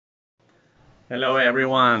Hello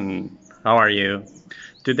everyone, how are you?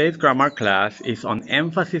 Today's grammar class is on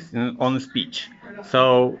emphasis on speech.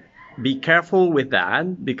 So be careful with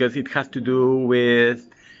that because it has to do with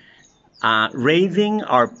raising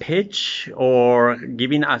our pitch or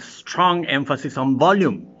giving a strong emphasis on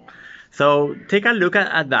volume. So take a look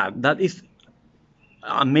at that. That is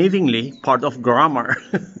amazingly part of grammar.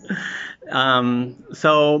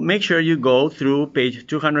 So make sure you go through page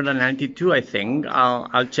 292, I think.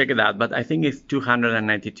 I'll check that, but I think it's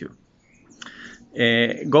 292.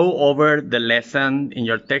 Go over the lesson in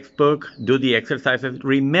your textbook, do the exercises.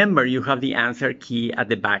 Remember, you have the answer key at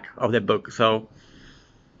the back of the book. So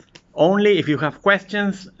only if you have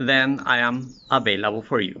questions, then I am available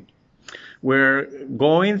for you. We're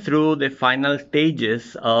going through the final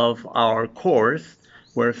stages of our course.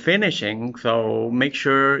 We're finishing, so make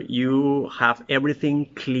sure you have everything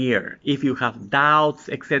clear. If you have doubts,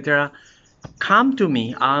 etc., come to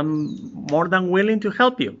me. I'm more than willing to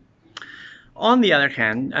help you. On the other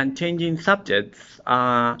hand, and changing subjects,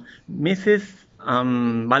 Mrs.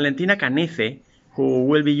 Valentina Canese, who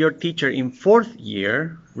will be your teacher in fourth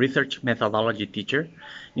year, research methodology teacher,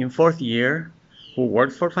 in fourth year, who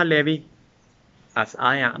works for Falevi, as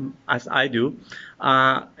I do,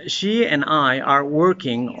 she and I are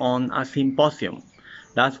working on a symposium.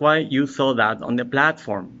 That's why you saw that on the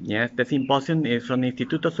platform. Yes, the symposium is from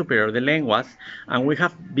Instituto Superior de Lenguas, and we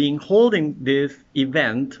have been holding this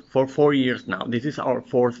event for 4 years now. This is our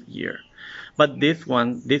fourth year. But this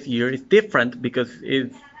year is different because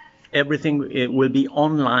everything it will be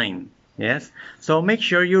online. Yes, so make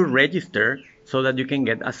sure you register so that you can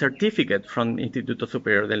get a certificate from Instituto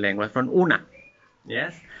Superior de Lenguas, from UNA.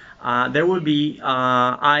 Yes, there will be.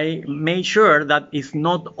 I made sure that it's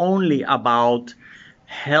not only about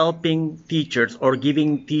helping teachers or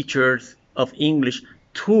giving teachers of English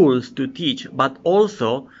tools to teach, but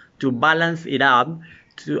also to balance it up.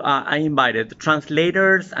 I invited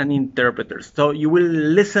translators and interpreters, so you will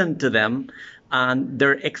listen to them and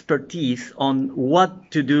their expertise on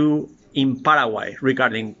what to do in Paraguay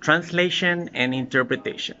regarding translation and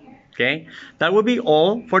interpretation. Okay, that will be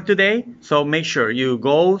all for today. So make sure you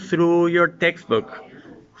go through your textbook,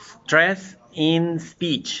 stress in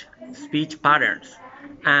speech, speech patterns,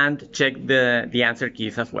 and check the answer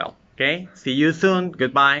keys as well. Okay, see you soon.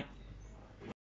 Goodbye.